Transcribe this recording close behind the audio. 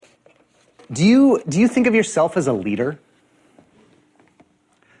Do you think of yourself as a leader?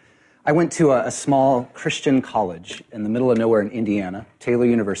 I went to a small Christian college in the middle of nowhere in Indiana, Taylor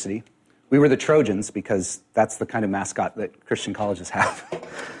University. We were the Trojans because that's the kind of mascot that Christian colleges have,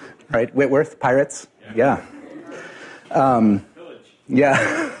 right? Whitworth, Pirates? Yeah.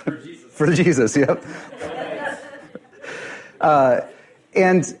 Yeah. For Jesus, yep.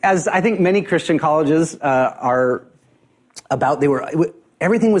 And as I think many Christian colleges are about,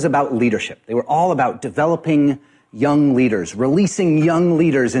 everything was about leadership. They were all about developing young leaders, releasing young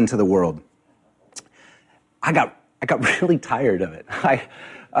leaders into the world. I got really tired of it.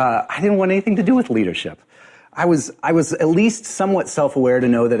 I didn't want anything to do with leadership. I was at least somewhat self-aware to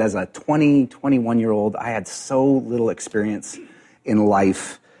know that as a 21-year-old, I had so little experience in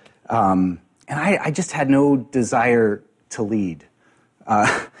life, and I just had no desire to lead.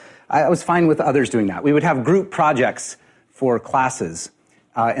 I was fine with others doing that. We would have group projects for classes,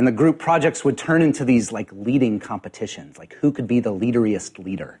 and the group projects would turn into these like leading competitions, like who could be the leaderiest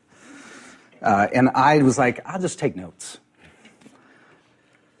leader. And I was like, I'll just take notes.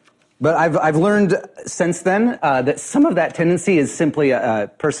 But I've learned since then that some of that tendency is simply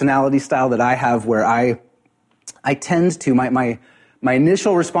a personality style that I have, where I tend to my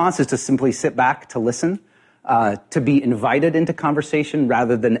initial response is to simply sit back to listen, to be invited into conversation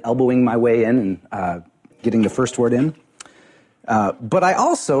rather than elbowing my way in and getting the first word in. But I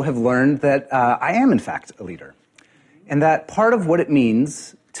also have learned that I am, in fact, a leader. And that part of what it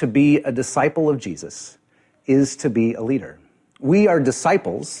means to be a disciple of Jesus is to be a leader. We are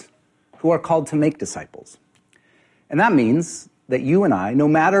disciples who are called to make disciples. And that means that you and I, no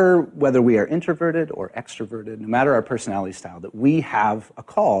matter whether we are introverted or extroverted, no matter our personality style, that we have a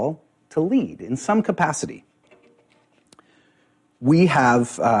call to lead in some capacity. We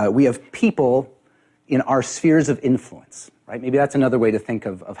have people in our spheres of influence, right? Maybe that's another way to think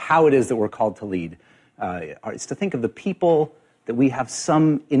of how it is that we're called to lead. It's to think of the people that we have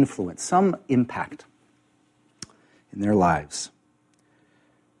some influence, some impact in their lives.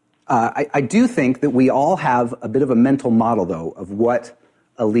 I do think that we all have a bit of a mental model, though, of what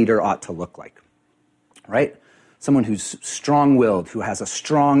a leader ought to look like, right? Someone who's strong-willed, who has a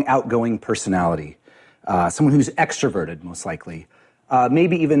strong, outgoing personality, someone who's extroverted, most likely,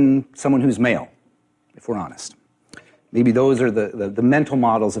 maybe even someone who's male, if we're honest. Maybe those are the mental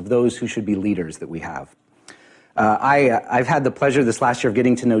models of those who should be leaders that we have. I've had the pleasure this last year of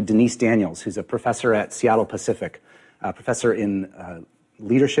getting to know Denise Daniels, who's a professor at Seattle Pacific, a professor in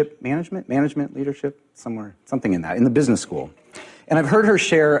management leadership, something in that, in the business school. And I've heard her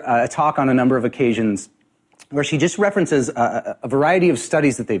share a talk on a number of occasions where she just references a variety of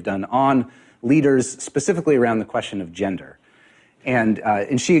studies that they've done on leaders, specifically around the question of gender. And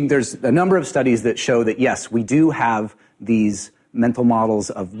there's a number of studies that show that, yes, we do have these mental models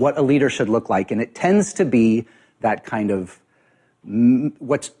of what a leader should look like, and it tends to be that kind of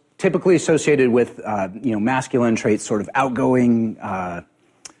what's typically associated with masculine traits, sort of outgoing,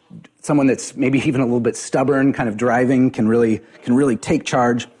 someone that's maybe even a little bit stubborn, kind of driving, can really take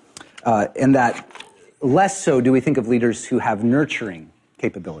charge, and that less so do we think of leaders who have nurturing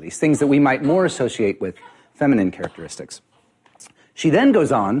capabilities, things that we might more associate with feminine characteristics. She then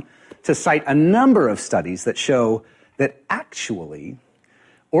goes on to cite a number of studies that show that actually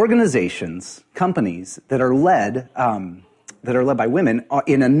organizations, companies that are led by women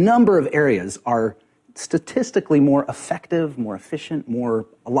in a number of areas are statistically more effective, more efficient,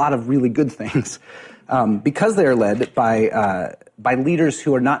 a lot of really good things, because they are led by leaders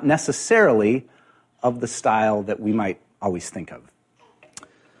who are not necessarily of the style that we might always think of.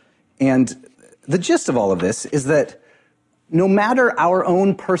 And the gist of all of this is that no matter our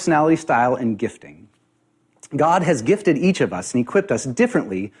own personality style and gifting, God has gifted each of us and equipped us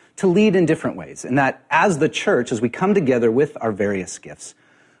differently to lead in different ways. And that as the church, as we come together with our various gifts,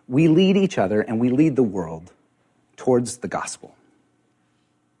 we lead each other and we lead the world towards the gospel.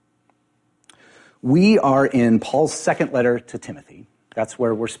 We are in Paul's second letter to Timothy. That's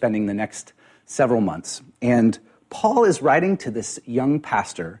where we're spending the next several months. And Paul is writing to this young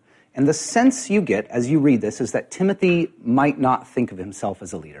pastor, and the sense you get as you read this is that Timothy might not think of himself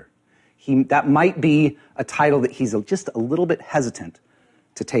as a leader. That might be a title that he's just a little bit hesitant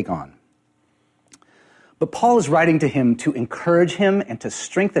to take on. But Paul is writing to him to encourage him and to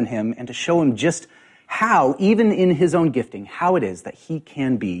strengthen him and to show him just how, even in his own gifting, how it is that he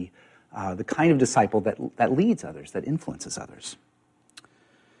can be the kind of disciple that leads others, that influences others.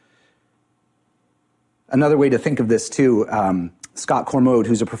 Another way to think of this, too, Scott Cormode,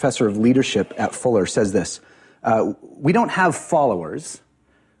 who's a professor of leadership at Fuller, says this: we don't have followers.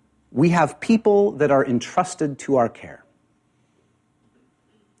 We have people that are entrusted to our care.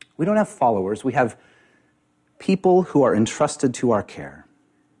 We don't have followers. We have people who are entrusted to our care.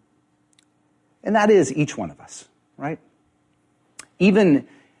 And that is each one of us, right? Even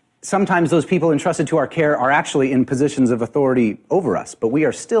sometimes those people entrusted to our care are actually in positions of authority over us, but we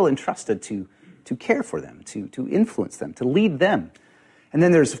are still entrusted to care for them, to influence them, to lead them. And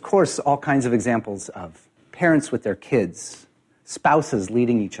then there's, of course, all kinds of examples of parents with their kids, spouses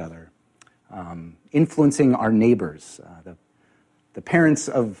leading each other, influencing our neighbors, the parents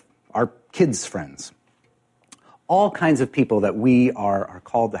of our kids' friends. All kinds of people that we are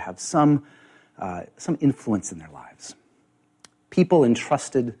called to have some influence in their lives. People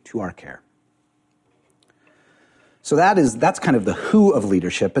entrusted to our care. So that's kind of the who of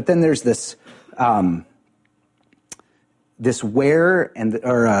leadership. But then there's this where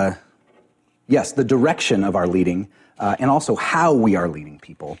the direction of our leading, and also how we are leading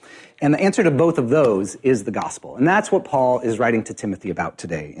people. And the answer to both of those is the gospel. And that's what Paul is writing to Timothy about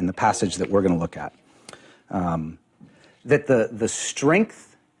today in the passage that we're going to look at. That the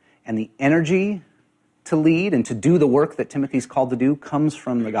strength and the energy to lead and to do the work that Timothy's called to do comes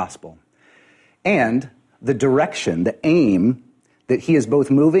from the gospel. And the direction, the aim that he is both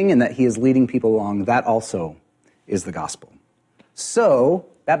moving and that he is leading people along, that also is the gospel. So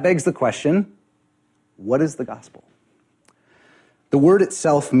that begs the question, what is the gospel? The word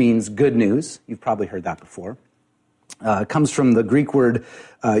itself means good news. You've probably heard that before. It comes from the Greek word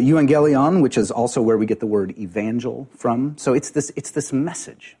euangelion, which is also where we get the word evangel from. So it's this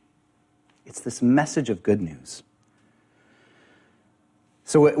message. It's this message of good news.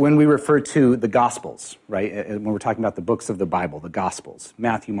 So when we refer to the Gospels, right, when we're talking about the books of the Bible, the Gospels,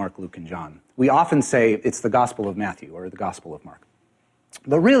 Matthew, Mark, Luke, and John, we often say it's the Gospel of Matthew or the Gospel of Mark.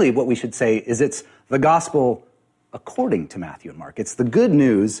 But really what we should say is it's the Gospel according to Matthew and Mark. It's the good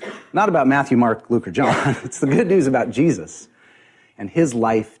news, not about Matthew, Mark, Luke, or John. It's the good news about Jesus and his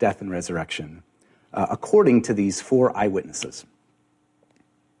life, death, and resurrection, according to these four eyewitnesses.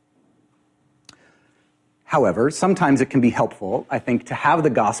 However, sometimes it can be helpful, I think, to have the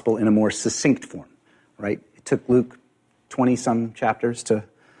gospel in a more succinct form, right? It took Luke 20-some chapters to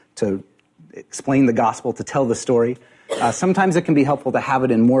explain the gospel, to tell the story. Sometimes it can be helpful to have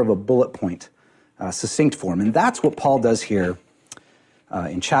it in more of a bullet point, succinct form. And that's what Paul does here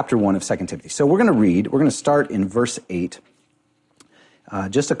in chapter 1 of 2 Timothy. So we're going to start in verse 8,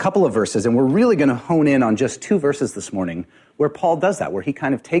 just a couple of verses, and we're really going to hone in on just two verses this morning where Paul does that, where he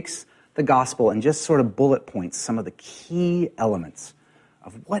kind of takes the gospel and just sort of bullet points some of the key elements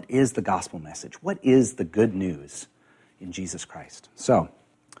of what is the gospel message, what is the good news in Jesus Christ. So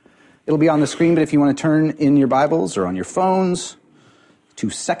it'll be on the screen, but if you want to turn in your Bibles or on your phones to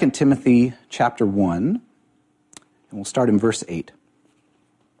 2 Timothy chapter 1, and we'll start in verse 8.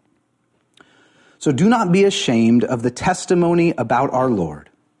 So do not be ashamed of the testimony about our Lord,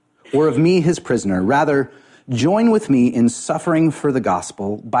 or of me, his prisoner. Rather, join with me in suffering for the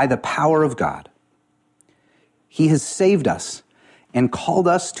gospel by the power of God. He has saved us and called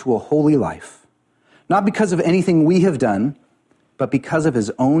us to a holy life, not because of anything we have done, but because of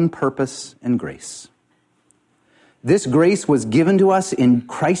his own purpose and grace. This grace was given to us in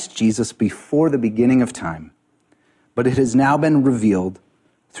Christ Jesus before the beginning of time, but it has now been revealed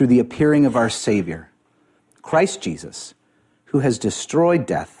through the appearing of our Savior, Christ Jesus, who has destroyed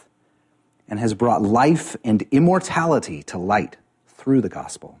death and has brought life and immortality to light through the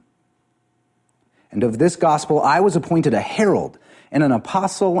gospel. And of this gospel I was appointed a herald and an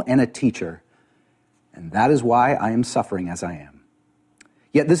apostle and a teacher, and that is why I am suffering as I am.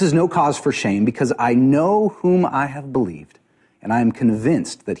 Yet this is no cause for shame, because I know whom I have believed, and I am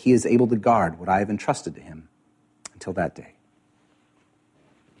convinced that he is able to guard what I have entrusted to him until that day.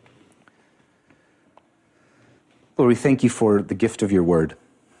 Lord, we thank you for the gift of your word.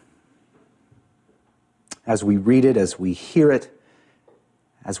 As we read it, as we hear it,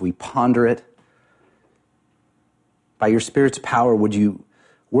 as we ponder it, by your Spirit's power, would you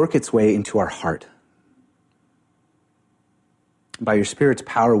work its way into our heart? By your Spirit's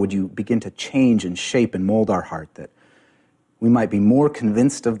power, would you begin to change and shape and mold our heart, that we might be more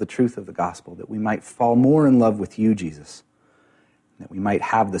convinced of the truth of the gospel, that we might fall more in love with you, Jesus, that we might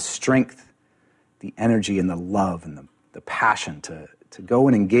have the strength, the energy, and the love, and the passion to go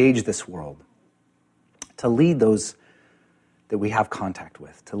and engage this world, to lead those that we have contact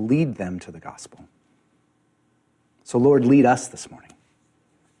with, to lead them to the gospel. So, Lord, lead us this morning.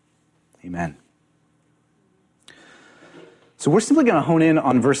 Amen. So we're simply going to hone in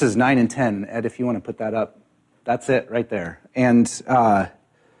on verses 9 and 10. Ed, if you want to put that up, that's it right there. And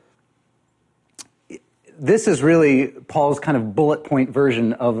this is really Paul's kind of bullet point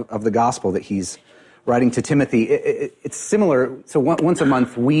version of the gospel that he's writing to Timothy, it's similar. So once a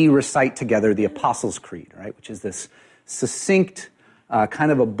month, we recite together the Apostles' Creed, right, which is this succinct,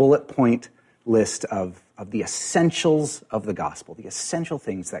 kind of a bullet point list of the essentials of the gospel, the essential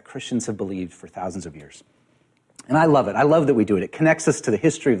things that Christians have believed for thousands of years. And I love it. I love that we do it. It connects us to the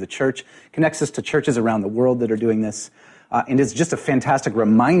history of the church, connects us to churches around the world that are doing this, and it's just a fantastic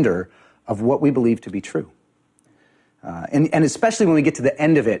reminder of what we believe to be true. And especially when we get to the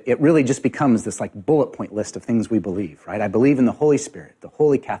end of it, it really just becomes this like bullet point list of things we believe, right? I believe in the Holy Spirit, the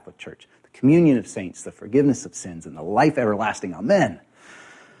Holy Catholic Church, the communion of saints, the forgiveness of sins, and the life everlasting. Amen.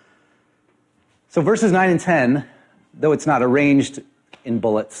 So verses 9 and 10, though it's not arranged in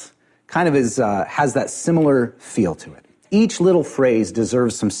bullets, kind of has that similar feel to it. Each little phrase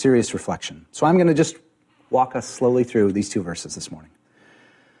deserves some serious reflection. So I'm going to just walk us slowly through these two verses this morning.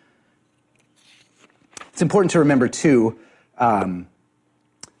 It's important to remember, too,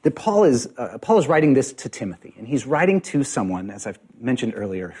 that Paul is writing this to Timothy, and he's writing to someone, as I've mentioned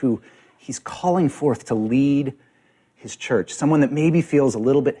earlier, who he's calling forth to lead his church, someone that maybe feels a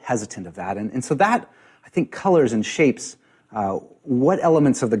little bit hesitant of that. And so that, I think, colors and shapes what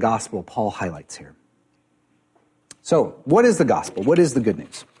elements of the gospel Paul highlights here. So, what is the gospel? What is the good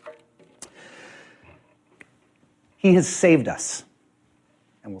news? He has saved us,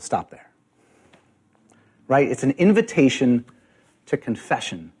 and we'll stop there. Right? It's an invitation to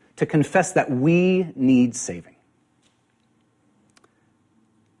confession, to confess that we need saving.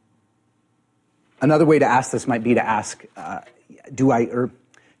 Another way to ask this might be to ask, to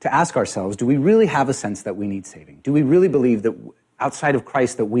ask ourselves, do we really have a sense that we need saving? Do we really believe that outside of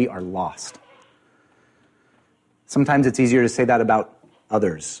Christ that we are lost? Sometimes it's easier to say that about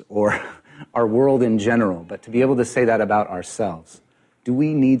others or our world in general, but to be able to say that about ourselves, do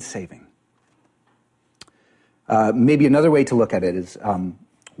we need saving? Maybe another way to look at it is,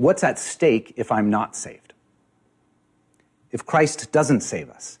 what's at stake if I'm not saved? If Christ doesn't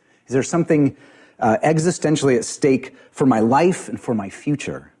save us? Is there something existentially at stake for my life and for my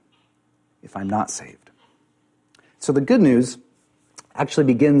future if I'm not saved? So the good news actually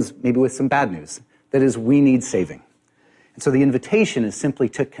begins maybe with some bad news. That is, we need saving. And so the invitation is simply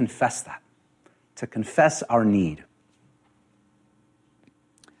to confess that, to confess our need.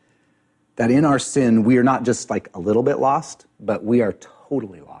 That in our sin, we are not just like a little bit lost, but we are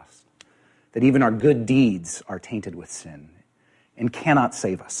totally lost. That even our good deeds are tainted with sin and cannot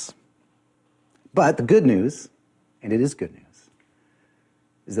save us. But the good news, and it is good news,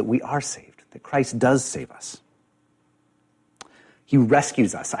 is that we are saved, that Christ does save us. He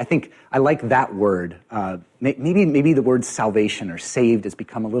rescues us. I think I like that word. Maybe the word salvation or saved has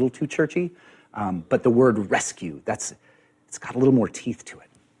become a little too churchy, but the word rescue, it's got a little more teeth to it.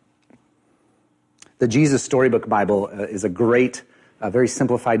 The Jesus Storybook Bible is a great, very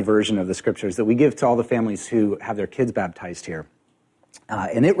simplified version of the scriptures that we give to all the families who have their kids baptized here.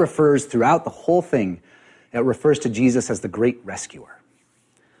 And it refers throughout the whole thing, it refers to Jesus as the great rescuer.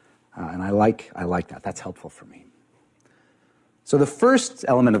 And I like that. That's helpful for me. So the first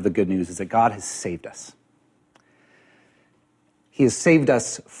element of the good news is that God has saved us. He has saved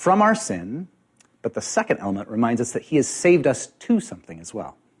us from our sin, but the second element reminds us that he has saved us to something as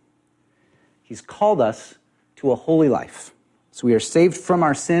well. He's called us to a holy life. So we are saved from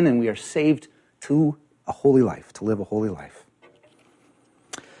our sin and we are saved to a holy life, to live a holy life.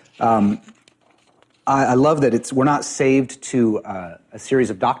 I love that we're not saved to a series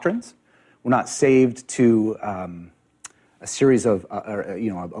of doctrines. We're not saved to a series of,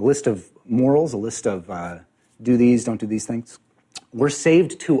 a list of morals, a list of do these, don't do these things. We're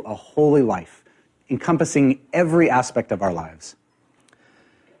saved to a holy life, encompassing every aspect of our lives.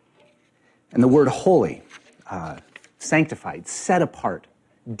 And the word holy, sanctified, set apart,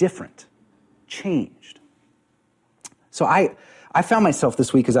 different, changed. So I found myself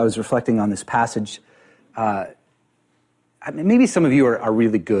this week as I was reflecting on this passage, maybe some of you are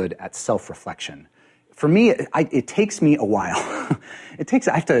really good at self-reflection. For me, it takes me a while. I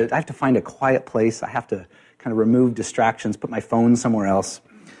have to find a quiet place. I have to kind of remove distractions, put my phone somewhere else.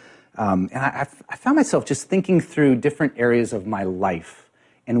 And I found myself just thinking through different areas of my life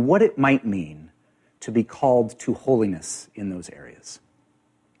and what it might mean to be called to holiness in those areas.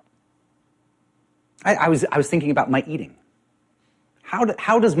 I was thinking about my eating.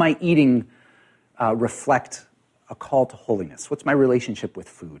 How does my eating reflect a call to holiness? What's my relationship with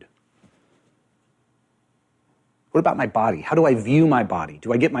food? What about my body? How do I view my body?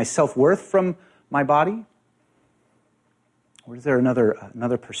 Do I get my self-worth from my body? Or is there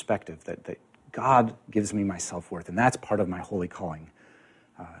another perspective that God gives me my self-worth, and that's part of my holy calling,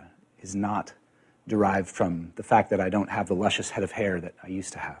 is not derived from the fact that I don't have the luscious head of hair that I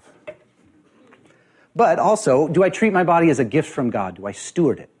used to have. But also, do I treat my body as a gift from God? Do I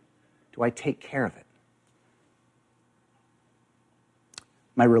steward it? Do I take care of it?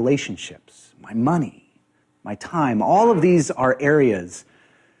 My relationships, my money, my time, all of these are areas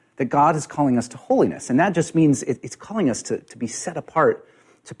that God is calling us to holiness. And that just means it's calling us to be set apart,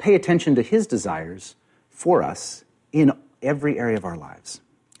 to pay attention to his desires for us in every area of our lives.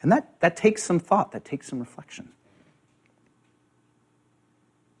 And that takes some thought, that takes some reflection.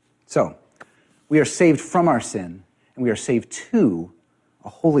 So, we are saved from our sin, and we are saved to a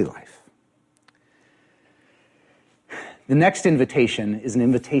holy life. The next invitation is an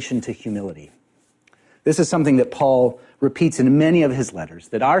invitation to humility. This is something that Paul repeats in many of his letters,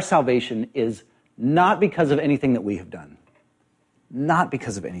 that our salvation is not because of anything that we have done. Not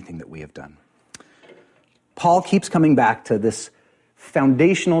because of anything that we have done. Paul keeps coming back to this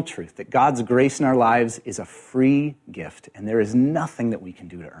foundational truth that God's grace in our lives is a free gift, and there is nothing that we can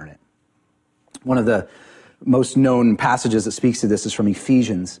do to earn it. One of the most known passages that speaks to this is from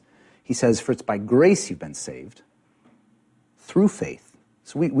Ephesians. He says, "For it's by grace you've been saved, through faith."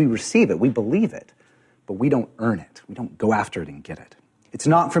 So we receive it, we believe it, but we don't earn it. We don't go after it and get it. It's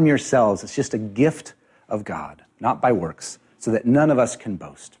not from yourselves, it's just a gift of God, not by works, so that none of us can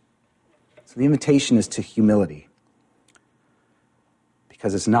boast. So the invitation is to humility,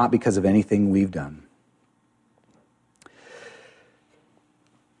 because it's not because of anything we've done.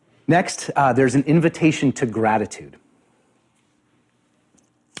 Next, there's an invitation to gratitude.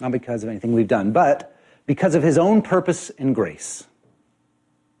 Not because of anything we've done, but because of his own purpose and grace.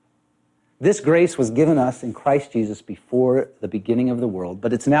 This grace was given us in Christ Jesus before the beginning of the world,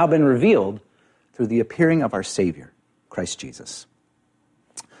 but it's now been revealed through the appearing of our Savior, Christ Jesus.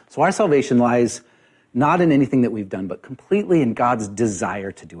 So our salvation lies not in anything that we've done, but completely in God's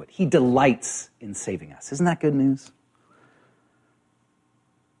desire to do it. He delights in saving us. Isn't that good news?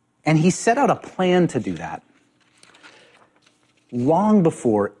 And he set out a plan to do that long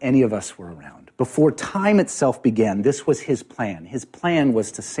before any of us were around. Before time itself began, this was his plan. His plan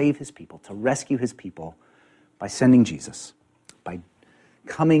was to save his people, to rescue his people by sending Jesus, by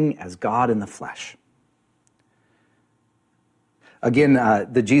coming as God in the flesh. Again,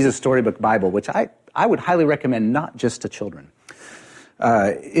 the Jesus Storybook Bible, which I would highly recommend not just to children.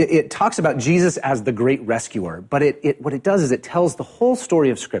 It talks about Jesus as the great rescuer, but what it does is it tells the whole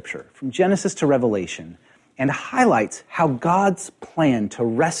story of Scripture, from Genesis to Revelation, and highlights how God's plan to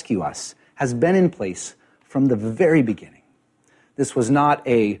rescue us has been in place from the very beginning. This was not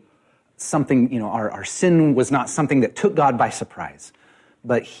something, our sin was not something that took God by surprise,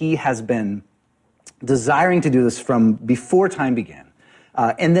 but he has been desiring to do this from before time began.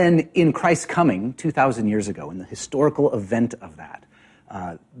 And then in Christ's coming 2,000 years ago, in the historical event of that,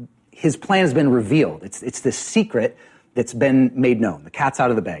 his plan has been revealed. It's this secret that's been made known. The cat's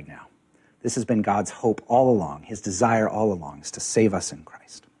out of the bag now. This has been God's hope all along. His desire all along is to save us in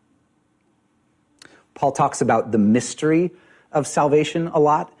Christ. Paul talks about the mystery of salvation a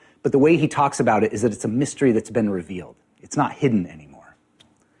lot, but the way he talks about it is that it's a mystery that's been revealed. It's not hidden anymore.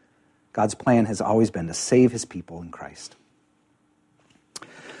 God's plan has always been to save his people in Christ.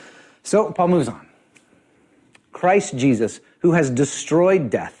 So Paul moves on. Christ Jesus, who has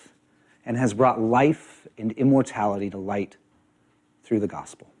destroyed death and has brought life and immortality to light through the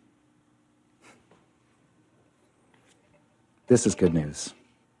gospel. This is good news.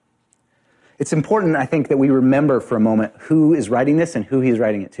 It's important, I think, that we remember for a moment who is writing this and who he's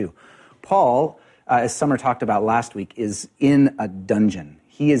writing it to. Paul, as Summer talked about last week, is in a dungeon.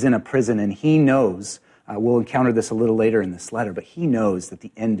 He is in a prison, and he knows, we'll encounter this a little later in this letter, but he knows that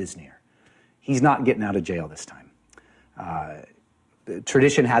the end is near. He's not getting out of jail this time.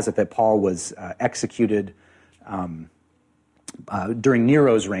 Tradition has it that Paul was executed during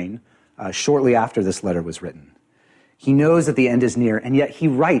Nero's reign, shortly after this letter was written. He knows that the end is near, and yet he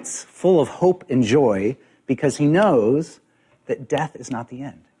writes full of hope and joy because he knows that death is not the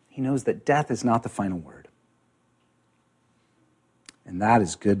end. He knows that death is not the final word. And that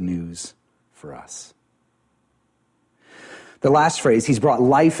is good news for us. The last phrase, he's brought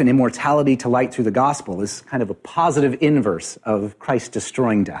life and immortality to light through the gospel, is kind of a positive inverse of Christ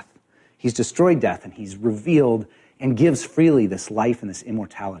destroying death. He's destroyed death, and he's revealed and gives freely this life and this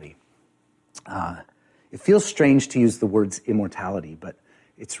immortality. It feels strange to use the words immortality, but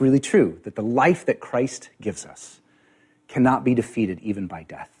it's really true that the life that Christ gives us cannot be defeated even by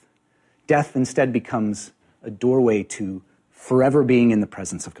death. Death instead becomes a doorway to forever being in the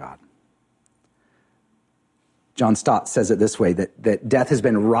presence of God. John Stott says it this way, that death has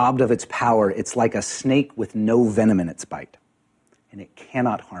been robbed of its power. It's like a snake with no venom in its bite, and it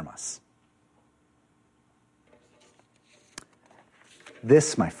cannot harm us.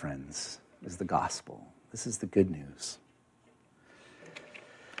 This, my friends, is the gospel. This is the good news.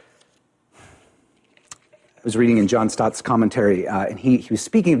 I was reading in John Stott's commentary, and he was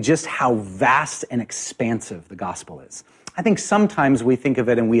speaking of just how vast and expansive the gospel is. I think sometimes we think of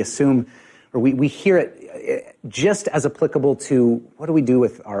it and we assume, or we hear it just as applicable to what do we do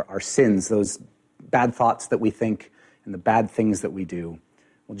with our sins, those bad thoughts that we think and the bad things that we do.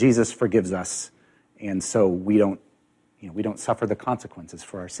 Well, Jesus forgives us, and so we don't suffer the consequences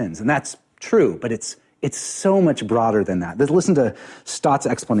for our sins. And that's true, but it's so much broader than that. Listen to Stott's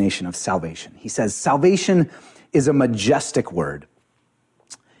explanation of salvation. He says, salvation is a majestic word.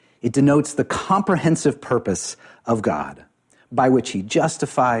 It denotes the comprehensive purpose of God by which he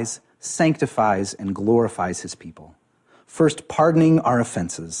justifies, sanctifies, and glorifies his people, first pardoning our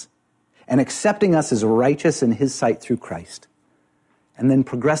offenses and accepting us as righteous in his sight through Christ, and then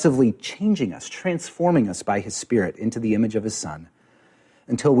progressively changing us, transforming us by his Spirit into the image of his Son,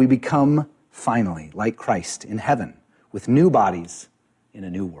 until we become finally like Christ in heaven with new bodies in a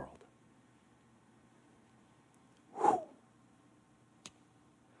new world. Whew.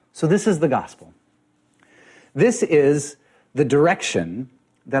 So this is the gospel. This is the direction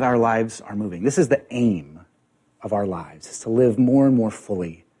that our lives are moving. This is the aim of our lives, is to live more and more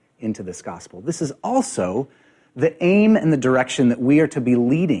fully into this gospel. This is also the aim and the direction that we are to be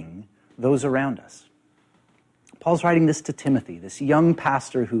leading those around us. Paul's writing this to Timothy, this young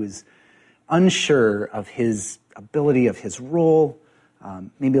pastor who is unsure of his ability, of his role,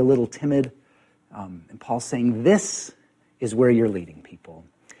 maybe a little timid. And Paul's saying, this is where you're leading people.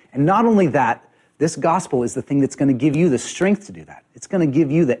 And not only that, this gospel is the thing that's going to give you the strength to do that. It's going to give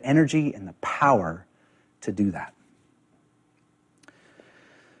you the energy and the power to do that.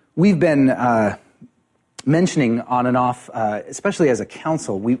 We've been mentioning on and off, especially as a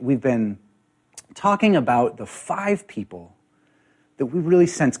council, we've been talking about the 5 people that we really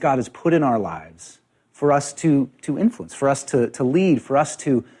sense God has put in our lives for us to influence, for us to lead, for us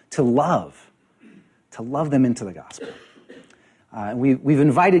to love them into the gospel. We've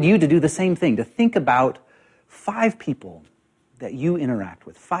invited you to do the same thing, to think about 5 people that you interact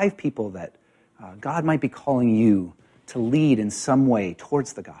with, 5 people that God might be calling you to lead in some way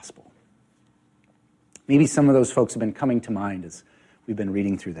towards the gospel. Maybe some of those folks have been coming to mind as we've been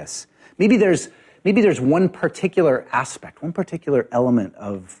reading through this. Maybe there's one particular aspect, one particular element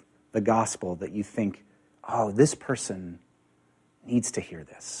of the gospel that you think, oh, this person needs to hear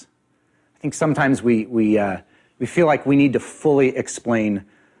this. I think sometimes we feel like we need to fully explain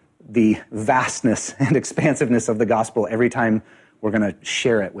the vastness and expansiveness of the gospel every time we're going to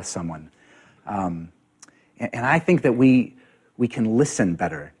share it with someone. And I think that we can listen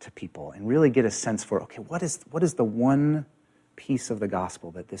better to people and really get a sense for, okay, what is the one piece of the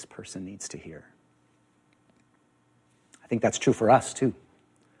gospel that this person needs to hear? I think that's true for us too,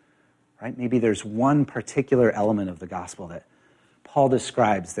 right? Maybe there's one particular element of the gospel that Paul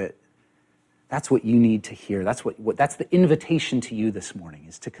describes that's what you need to hear. That's the invitation to you this morning,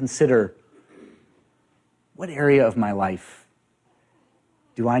 is to consider, what area of my life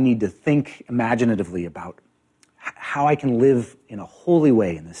do I need to think imaginatively about how I can live in a holy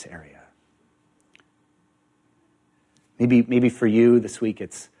way in this area? Maybe for you this week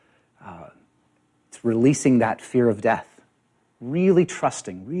it's releasing that fear of death. Really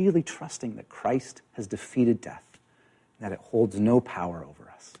trusting that Christ has defeated death, that it holds no power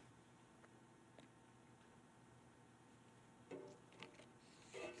over us.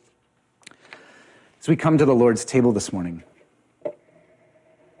 As we come to the Lord's table this morning,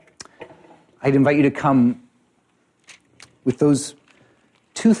 I'd invite you to come with those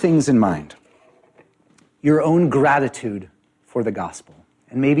 2 things in mind. Your own gratitude for the gospel,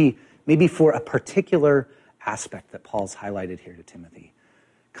 and maybe for a particular aspect that Paul's highlighted here to Timothy.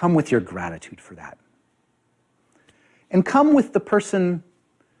 Come with your gratitude for that. And come with the person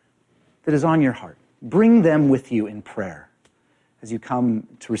that is on your heart. Bring them with you in prayer as you come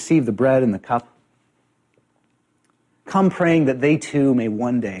to receive the bread and the cup. Come praying that they too may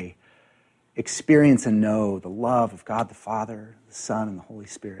one day experience and know the love of God the Father, the Son, and the Holy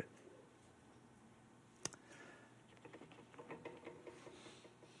Spirit.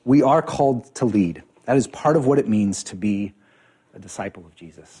 We are called to lead. That is part of what it means to be a disciple of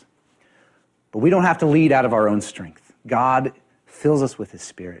Jesus. But we don't have to lead out of our own strength. God fills us with his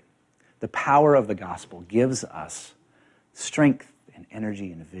Spirit. The power of the gospel gives us strength and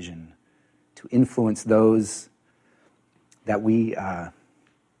energy and vision to influence those that we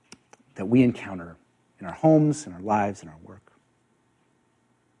encounter in our homes, in our lives, in our work.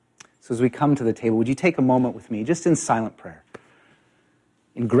 So as we come to the table, would you take a moment with me, just in silent prayer,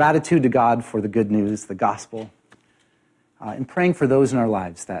 in gratitude to God for the good news, the gospel, and praying for those in our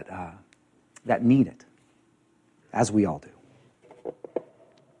lives that that need it, as we all do.